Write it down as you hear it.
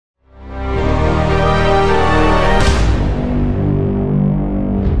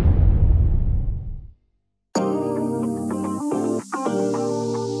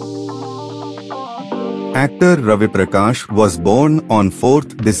Actor Raviprakash was born on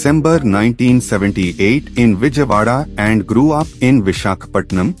 4th December 1978 in Vijayawada and grew up in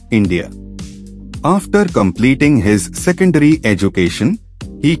Visakhapatnam, India. After completing his secondary education,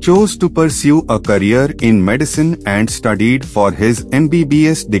 he chose to pursue a career in medicine and studied for his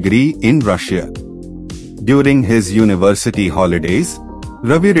MBBS degree in Russia. During his university holidays,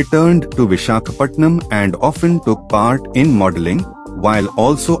 Ravi returned to Visakhapatnam and often took part in modeling, while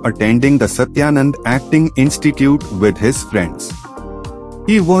also attending the Satyanand Acting Institute with his friends.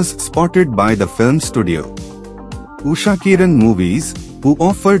 He was spotted by the film studio Ushakiran Movies, who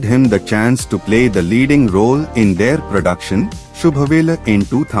offered him the chance to play the leading role in their production, Subhavela, in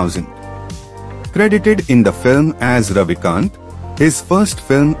 2000. Credited in the film as Ravikanth, his first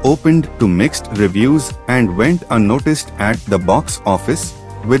film opened to mixed reviews and went unnoticed at the box office,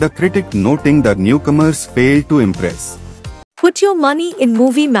 with a critic noting the newcomers failed to impress. Put your money in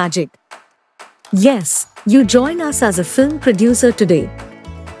movie magic. Yes, you join us as a film producer today.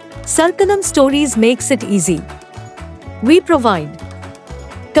 Satyanand Stories makes it easy. We provide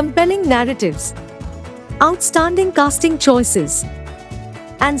compelling narratives, outstanding casting choices,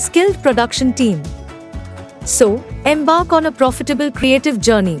 and skilled production team. So, embark on a profitable creative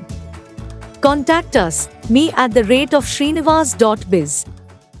journey. Contact us, me@srinivas.biz.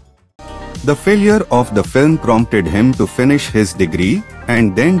 The failure of the film prompted him to finish his degree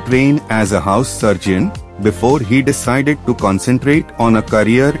and then train as a house surgeon before he decided to concentrate on a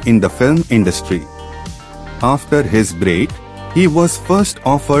career in the film industry. After his break, he was first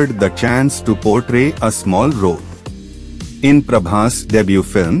offered the chance to portray a small role in Prabhas's debut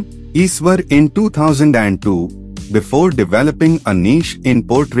film, Iswar, in 2002, before developing a niche in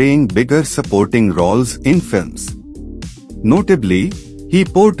portraying bigger supporting roles in films. Notably, he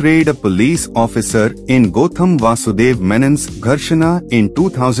portrayed a police officer in Gautam Vasudev Menon's Gharshana in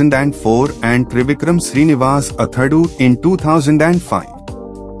 2004 and Trivikram Srinivas Athadu in 2005.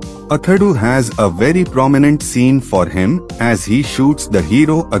 Athadu has a very prominent scene for him as he shoots the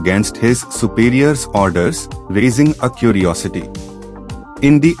hero against his superior's orders, raising a curiosity.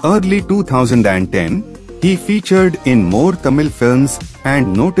 In the early 2010, he featured in more Tamil films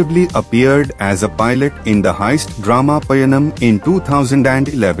and notably appeared as a pilot in the heist drama Payanam in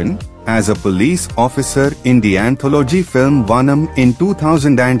 2011, as a police officer in the anthology film Vanam in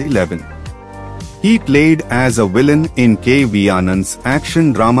 2011. He played as a villain in K. V. Anand's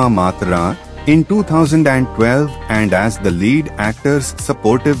action drama Matra in 2012 and as the lead actor's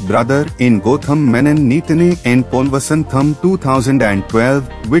supportive brother in Gautam Menon Neethane N. Ponvasantham 2012,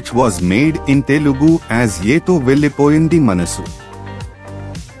 which was made in Telugu as Yeto Vellipoyindi Manasu.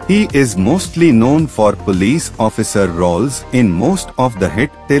 He is mostly known for police officer roles in most of the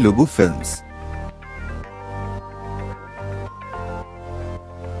hit Telugu films.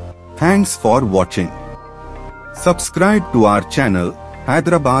 Thanks for watching. Subscribe to our channel,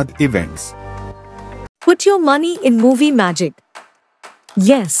 Hyderabad Events. Put your money in movie magic.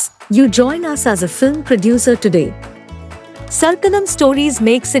 Yes, you join us as a film producer today. Satyanand Stories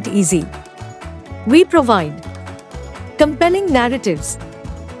makes it easy. We provide compelling narratives,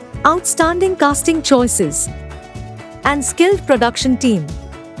 outstanding casting choices, and skilled production team.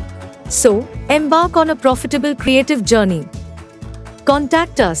 So, embark on a profitable creative journey.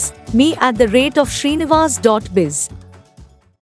 Contact us, me@srinivas.biz.